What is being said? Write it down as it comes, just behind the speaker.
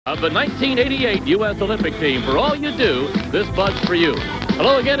Of the 1988 U.S. Olympic team. For all you do, this Bud's for you.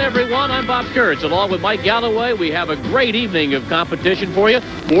 Hello again, everyone. I'm Bob Kurtz. Along with Mike Galloway, we have a great evening of competition for you.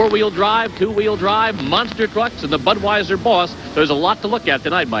 Four-wheel drive, two-wheel drive, monster trucks, and the Budweiser Boss. There's a lot to look at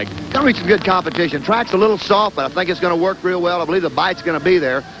tonight, Mike. Gonna be some good competition. Track's a little soft, but I think it's going to work real well. I believe the bite's going to be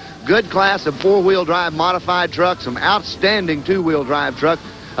there. Good class of four-wheel drive modified trucks, some outstanding two-wheel drive trucks.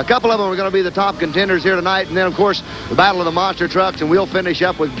 A couple of them are going to be the top contenders here tonight, and then, of course, the battle of the monster trucks, and we'll finish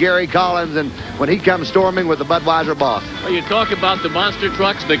up with Gary Collins and when he comes storming with the Budweiser Boss. Well, you talk about the monster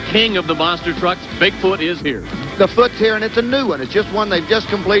trucks, the king of the monster trucks, Bigfoot is here. The Foot's here, and it's a new one. It's just one they've just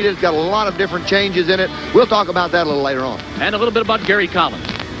completed. It's got a lot of different changes in it. We'll talk about that a little later on. And a little bit about Gary Collins.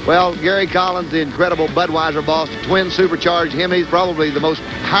 Well, Gary Collins, the incredible Budweiser Boss, twin supercharged him. He's probably the most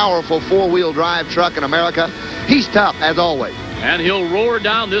powerful four-wheel drive truck in America. He's tough, as always. And he'll roar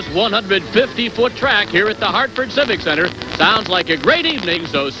down this 150-foot track here at the Hartford Civic Center. Sounds like a great evening,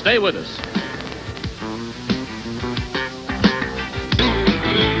 so stay with us.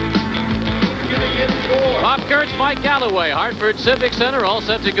 Bob Kurtz, Mike Galloway, Hartford Civic Center, all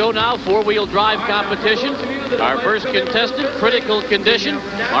set to go now. Four-wheel drive competition. Our first contestant, critical condition.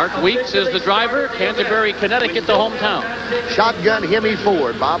 Mark Weeks is the driver. Canterbury, Connecticut, the hometown. Shotgun Hemi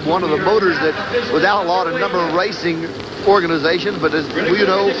Ford, Bob, one of the motors that was outlawed in a number of racing organizations, but as you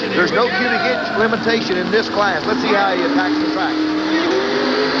know, there's no cubic inch limitation in this class. Let's see how he attacks the track.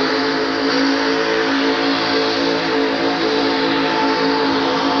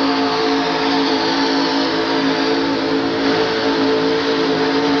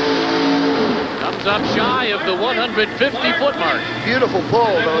 Up shy of the 150-foot mark. Beautiful pull,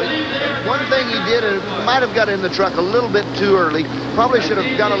 though. One thing he did, and might have got in the truck a little bit too early. Probably should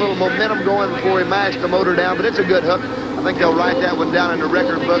have got a little momentum going before he mashed the motor down, but it's a good hook. I think they'll write that one down in the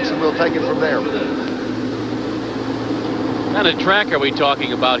record books, and we'll take it from there. What kind of track are we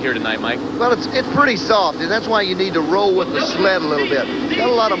talking about here tonight, Mike? Well, it's pretty soft, and that's why you need to roll with the sled a little bit. Got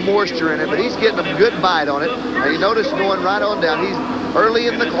a lot of moisture in it, but he's getting a good bite on it. Now, you notice going right on down. He's early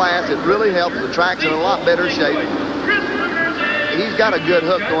in the class. It really helps. The track's in a lot better shape. He's got a good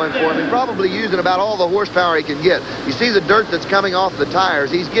hook going for him. He's probably using about all the horsepower he can get. You see the dirt that's coming off the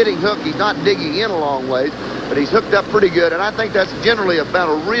tires. He's getting hooked. He's not digging in a long ways, but he's hooked up pretty good, and I think that's generally about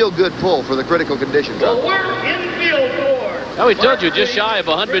a real good pull for the critical condition truck. Now, we told you just shy of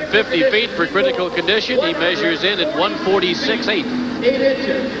 150 feet for critical condition. He measures in at 146.8.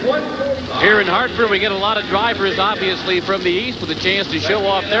 Here in Hartford, we get a lot of drivers, obviously, from the east with a chance to show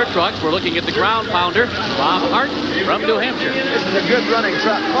off their trucks. We're looking at the ground pounder, Bob Hart from New Hampshire. This is a good running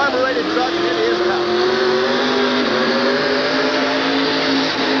truck. Carbureted truck, it is tough.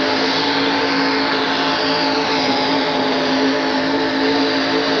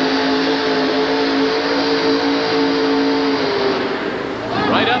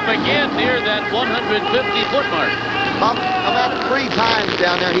 Right up again near that 150-foot mark. About 3 times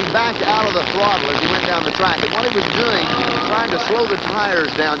down there, he backed out of the throttle as he went down the track. And what he was doing, trying to slow the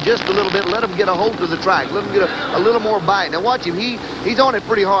tires down just a little bit, let him get a hold of the track, let him get a little more bite. Now watch him, he's on it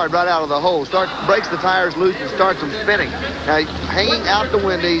pretty hard right out of the hole. Breaks the tires loose and starts them spinning. Now, hanging out the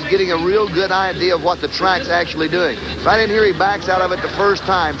window, he's getting a real good idea of what the track's actually doing. Right in here, he backs out of it the first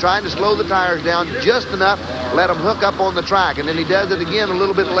time, trying to slow the tires down just enough, let them hook up on the track, and then he does it again a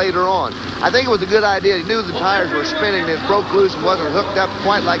little bit later on. I think it was a good idea. He knew the tires were spinning, and it broke loose and wasn't hooked up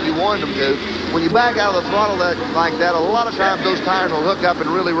quite like you wanted them to. When you back out of the throttle like that, a lot of times those tires will hook up and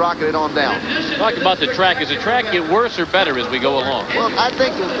really rocket it on down. Talk about the track. Is the track get worse or better as we go along? Well, I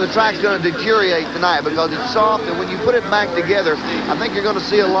think the track's going to deteriorate tonight because it's soft, and when you put it back together, I think you're going to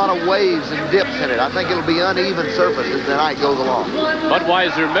see a lot of waves and dips in it. I think it'll be uneven surface as the night goes along.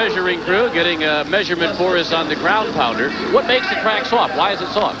 Budweiser measuring crew getting a measurement for us on the ground pounder. What makes the track soft? Why is it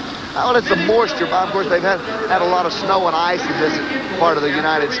soft? Well, it's the moisture, Bob. Of course, they've had a lot of snow and ice in this part of the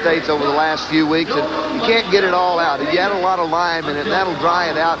United States over the last few weeks, and you can't get it all out. If you add a lot of lime in it, that'll dry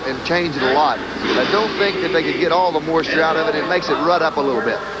it out and change it a lot. But I don't think that they could get all the moisture out of it. It makes it rut up a little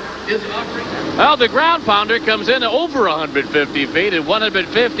bit. Well, the ground pounder comes in over 150 feet at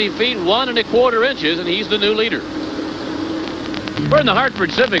 150 feet, 1 1/4 inches, and he's the new leader. We're in the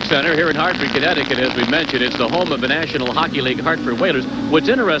Hartford Civic Center here in Hartford, Connecticut. As we mentioned, it's the home of the National Hockey League Hartford Whalers. What's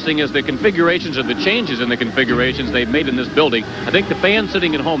interesting is the configurations of the changes in the configurations they've made in this building. I think the fans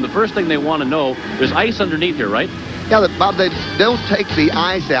sitting at home, the first thing they want to know, there's ice underneath here, right? Yeah, Bob, they don't take the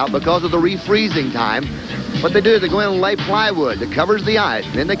ice out because of the refreezing time. what they do is they go in and lay plywood that covers the ice.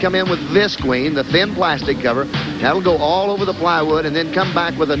 Then they come in with visqueen, the thin plastic cover. That'll go all over the plywood, and then come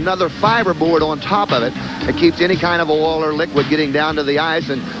back with another fiberboard on top of it that keeps any kind of oil or liquid getting down to the ice.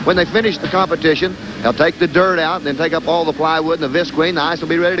 And when they finish the competition, they'll take the dirt out and then take up all the plywood and the visqueen. The ice will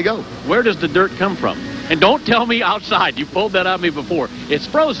be ready to go. Where does the dirt come from? And don't tell me outside. You pulled that on me before. It's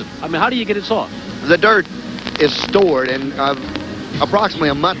frozen. I mean, how do you get it soft? The dirt is stored, and approximately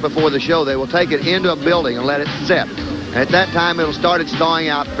a month before the show, they will take it into a building and let it set. And at that time, it'll start its thawing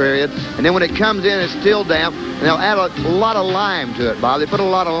out period. And then when it comes in, it's still damp, and they'll add a lot of lime to it, Bob. They put a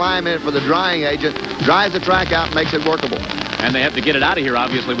lot of lime in it for the drying agent, dries the track out, makes it workable. And they have to get it out of here,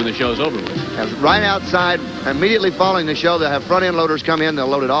 obviously, when the show's over with. And right outside, immediately following the show, they'll have front-end loaders come in. They'll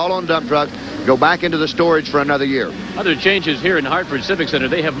load it all on dump trucks, go back into the storage for another year. Other changes here in Hartford Civic Center,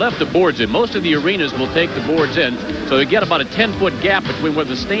 they have left the boards in. Most of the arenas will take the boards in, so you get about a 10-foot gap between where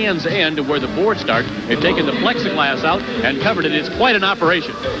the stands end and where the boards start. They've taken the plexiglass out and covered it. It's quite an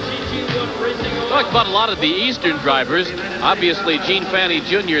operation. Talked about a lot of the Eastern drivers. Obviously, Gene Fanny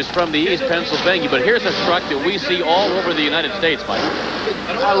Jr. is from the East Pennsylvania, but here's a truck that we see all over the United States, Mike.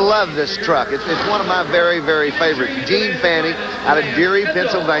 I love this truck. It's one of my very, very favorites. Gene Fanny out of Deary,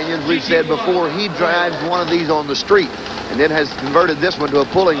 Pennsylvania. As we've said before, he drives one of these on the street and then has converted this one to a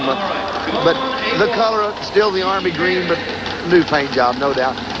pulling one. But the color, still the Army green, but new paint job, no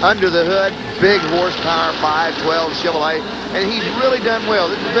doubt. Under the hood, big horsepower, 512 Chevrolet, and he's really done well.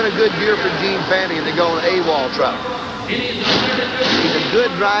 This has been a good year for Gene Fanny in the Golden AWOL truck. He's a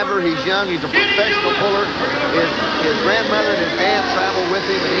good driver. He's young. He's a professional puller. His grandmother and his aunt travel with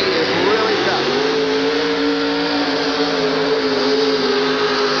him, and he is really tough.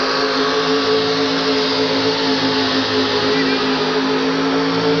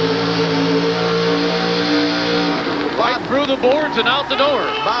 Right through the boards and out the door.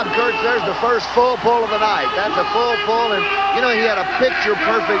 Bob Kurtz, there's the first full pull of the night. That's a full pull, and, you know, he had a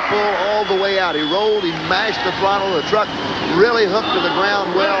picture-perfect pull all the way out. He rolled, he mashed the throttle. The truck really hooked to the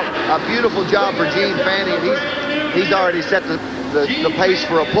ground well. A beautiful job for Gene Fanny, and he's already set the pace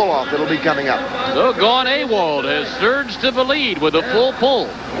for a pull-off that'll be coming up. So Gone AWOL has surged to the lead with a full pull.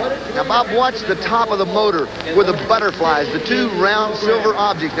 Now, Bob, watch the top of the motor with the butterflies, the two round silver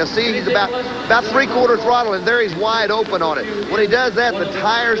objects. Now, see, he's about 3/4 throttle, and there he's wide open on it. When he does that, the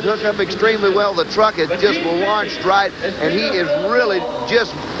tires hook up extremely well. The truck is just launched right, and he is really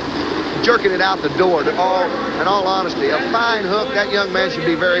just jerking it out the door. In all honesty, a fine hook. That young man should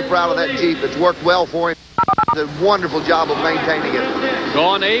be very proud of that Jeep. It's worked well for him. A wonderful job of maintaining it.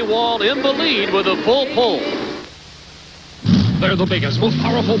 Gone AWOL in the lead with a full pull. They're the biggest, most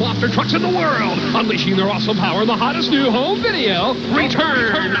powerful monster trucks in the world, unleashing their awesome power in the hottest new home video,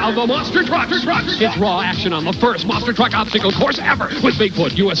 Return of the Monster Trucks. It's raw action on the first monster truck obstacle course ever, with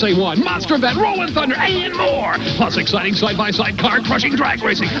Bigfoot, USA 1, Monster Vet, Rolling Thunder, and more. Plus exciting side-by-side car-crushing drag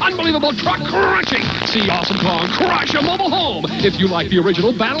racing, unbelievable truck crushing. See Awesome Kong crush a mobile home. If you like the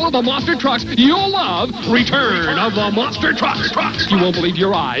original Battle of the Monster Trucks, you'll love Return of the Monster Trucks. You won't believe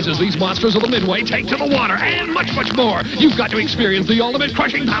your eyes as these monsters of the Midway take to the water, and much, much more. You've got to experience the ultimate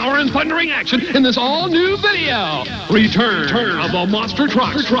crushing power and thundering action in this all-new video. Return of the Monster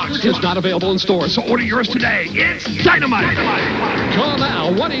Trucks. It's not available in stores, so order yours today. It's dynamite. Call now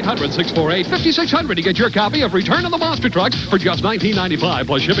 1-800-648-5600 to get your copy of Return of the Monster Trucks for just $19.95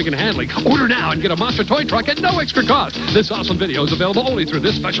 plus shipping and handling. Order now and get a monster toy truck at no extra cost. This awesome video is available only through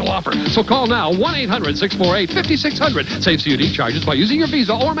this special offer. So call now 1-800-648-5600. Save COD charges by using your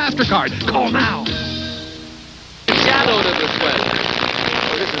Visa or MasterCard. Call now. Shadow to the west.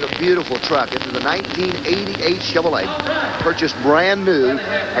 This is a beautiful truck. This is a 1988 Chevrolet, purchased brand new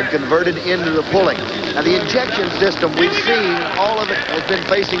and converted into the pulling. Now, the injection system we've seen, all of it has been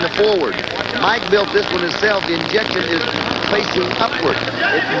facing the forward. Mike built this one himself. The injection is facing upward.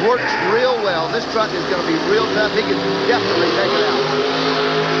 It works real well. This truck is going to be real tough. He can definitely take it out.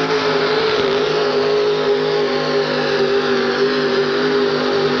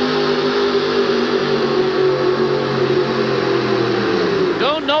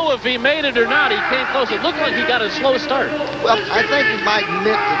 Know if he made it or not. He came close. It looked like he got a slow start. Well, I think Mike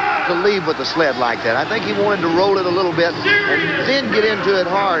meant to leave with the sled like that. I think he wanted to roll it a little bit and then get into it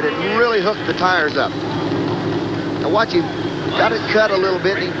hard and really hook the tires up. Now watch him. Got it cut a little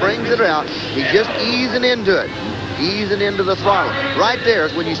bit, and he brings it out. He's just easing into it. easing into the throttle. Right there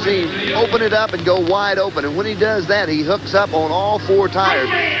is when you see him open it up and go wide open. And when he does that, he hooks up on all 4 tires.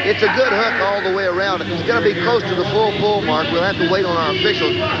 It's a good hook all the way around. He's going to be close to the full pull mark. We'll have to wait on our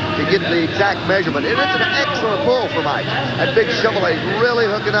officials to get the exact measurement. It is an excellent pull for Mike. That big Chevrolet is really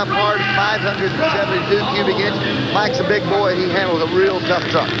hooking up hard, 572 cubic inch. Mike's a big boy, and he handles a real tough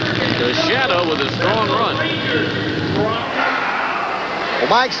truck. The Shadow with a strong run. Well,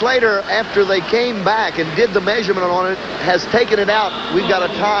 Mike Slater, after they came back and did the measurement on it, has taken it out. We've got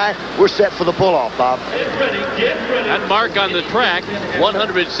a tie. We're set for the pull-off, Bob. That mark on the track,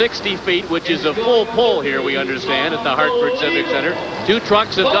 160 feet, which is a full pull here, we understand, at the Hartford Civic Center. 2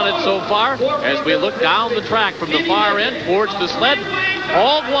 trucks have done it so far. As we look down the track from the far end towards the sled,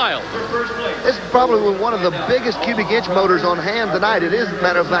 Hog Wild. This is probably one of the biggest cubic inch motors on hand tonight. It is, as a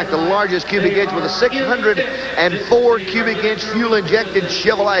matter of fact, the largest cubic inch with a 604 cubic inch fuel-injected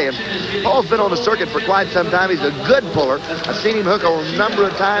Chevrolet. And Paul's been on the circuit for quite some time. He's a good puller. I've seen him hook a number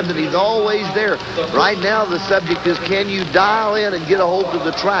of times, and he's always there. Right now, the subject is, can you dial in and get a hold of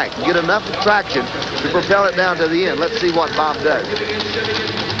the track, get enough traction to propel it down to the end? Let's see what Bob does.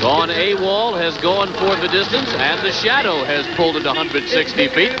 Gone AWOL has gone for the distance, and the Shadow has pulled it 160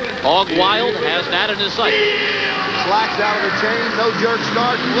 feet. Hog Wild has that in his sight. Slacks out of the chain, no jerk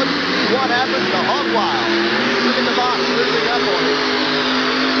start. Let's see what happens to Hog Wild. Look at the box, lifting up on it.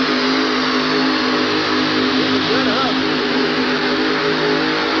 Good hook.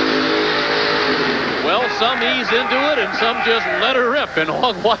 Well, some ease into it, and some just let her rip, and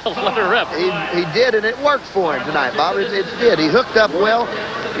Hog Wild let her rip. He did, and it worked for him tonight, Bob. It did. He hooked up well.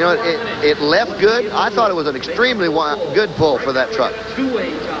 You know, it left good. I thought it was an extremely good pull for that truck.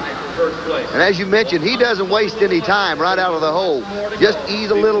 And as you mentioned, he doesn't waste any time right out of the hole. Just ease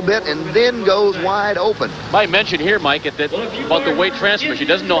a little bit and then goes wide open. I mentioned here, Mike, about the weight transmission. It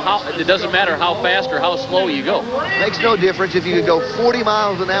doesn't matter how fast or how slow you go. Makes no difference if you can go 40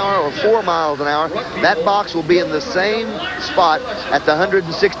 miles an hour or 4 miles an hour. That box will be in the same spot at the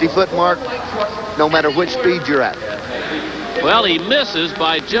 160-foot mark, no matter which speed you're at. Well, he misses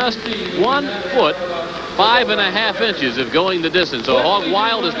by just 1 foot, 5.5 inches of going the distance. So Hog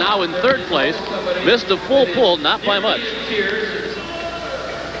Wild is now in 3rd place. Missed a full pull, not by much.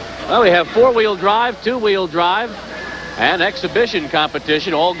 Well, we have 4-wheel drive, 2-wheel drive, and exhibition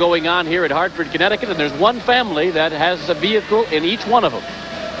competition all going on here at Hartford, Connecticut. And there's one family that has a vehicle in each one of them.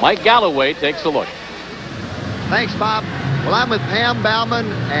 Mike Galloway takes a look. Thanks, Bob. Well, I'm with Pam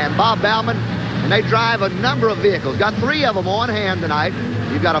Bauman and Bob Bauman, and they drive a number of vehicles. Got 3 of them on hand tonight.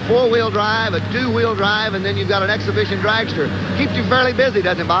 You've got a 4-wheel drive, a 2-wheel drive, and then you've got an exhibition dragster. Keeps you fairly busy,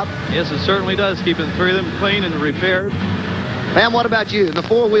 doesn't it, Bob? Yes, it certainly does, keeping the 3 of them clean and repaired. Pam, what about you? The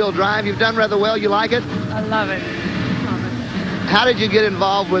 4-wheel drive, you've done rather well. You like it? I love it. How did you get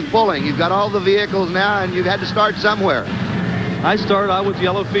involved with pulling? You've got all the vehicles now, and you've had to start somewhere. I started out with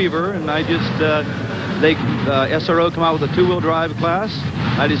Yellow Fever, and I just, SRO come out with a 2-wheel drive class.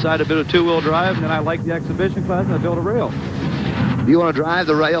 I decided to build a 2-wheel drive, and then I liked the exhibition class, and I built a rail. Do you want to drive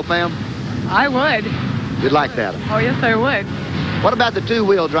the rail, Pam? I would. You'd like that? Oh, yes, I would. What about the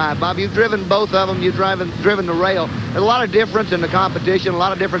 2-wheel drive, Bob? You've driven both of them. You've driven the rail. There's a lot of difference in the competition, a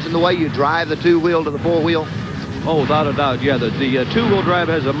lot of difference in the way you drive the 2-wheel to the 4-wheel. Oh, without a doubt, yeah. The 2-wheel drive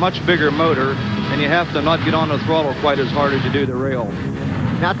has a much bigger motor, and you have to not get on the throttle quite as hard as you do the rail.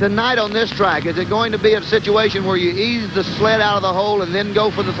 Now, tonight on this track, is it going to be a situation where you ease the sled out of the hole and then go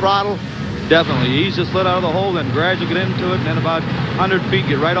for the throttle? Definitely. Ease the sled out of the hole, then gradually get into it, and then about 100 feet,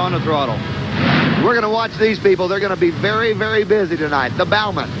 get right on the throttle. We're going to watch these people. They're going to be very, very busy tonight. The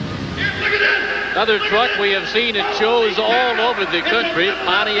Bauman. Another truck we have seen at shows all over the country.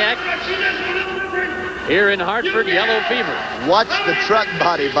 Pontiac. Here in Hartford, Yellow Fever. Watch the truck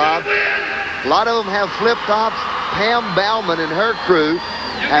body, Bob. A lot of them have flip-tops. Pam Bauman and her crew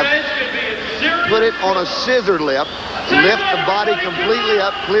have put it on a scissor lift the body completely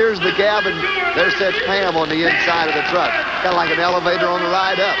up, clears the cab, and there sits Pam on the inside of the truck. Kind of like an elevator on the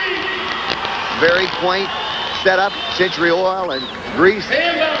ride up. Very quaint setup, Century Oil and grease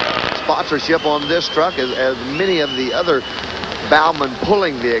sponsorship on this truck, as many of the other Bauman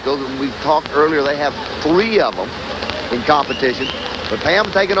pulling vehicles. And we talked earlier, they have 3 of them in competition. But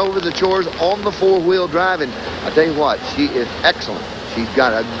Pam taking over the chores on the 4-wheel drive, and I tell you what, she is excellent. She's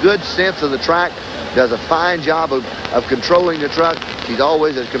got a good sense of the track, does a fine job of controlling the truck. She's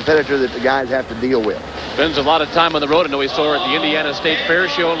always a competitor that the guys have to deal with. Spends a lot of time on the road. I know we saw her at the Indiana State Fair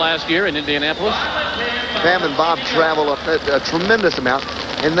show last year in Indianapolis. Pam and Bob travel a tremendous amount,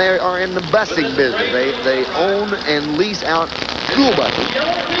 and they are in the busing business. They own and lease out school buses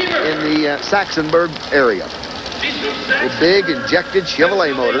in the Saxonburg area. A big injected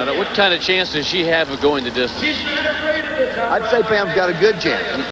Chevrolet motor. What kind of chance does she have of going the distance? I'd say Pam's got a good chance.